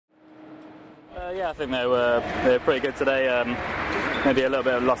Yeah, I think they were pretty good today. Maybe a little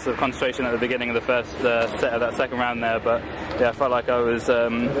bit of loss of concentration at the beginning of the first set of that second round there, but yeah, I felt like I was a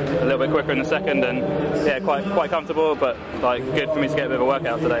little bit quicker in the second, and yeah, quite comfortable, but like good for me to get a bit of a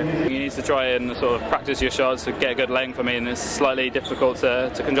workout today. You need to try and sort of practice your shots to get a good length. I mean, it's slightly difficult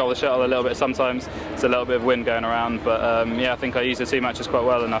to control the shuttle a little bit sometimes. There's a little bit of wind going around, but yeah, I think I used the 2 matches quite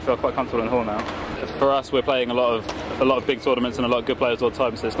well, and I feel quite comfortable in the hall now. For us, we're playing a lot of big tournaments and a lot of good players all the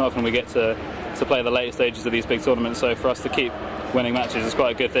time, so it's not often we get to play the later stages of these big tournaments. So for us to keep winning matches is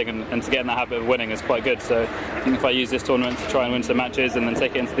quite a good thing, and to get in the habit of winning is quite good. So I think if I use this tournament to try and win some matches and then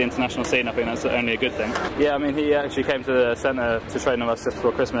take it into the international scene, I think that's only a good thing. Yeah, I mean, he actually came to the centre to train with us just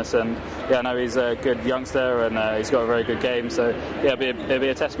before Christmas, and yeah, I know he's a good youngster and he's got a very good game. So yeah, it'll be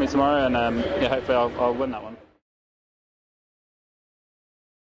a test for me tomorrow, and yeah, hopefully I'll win that one.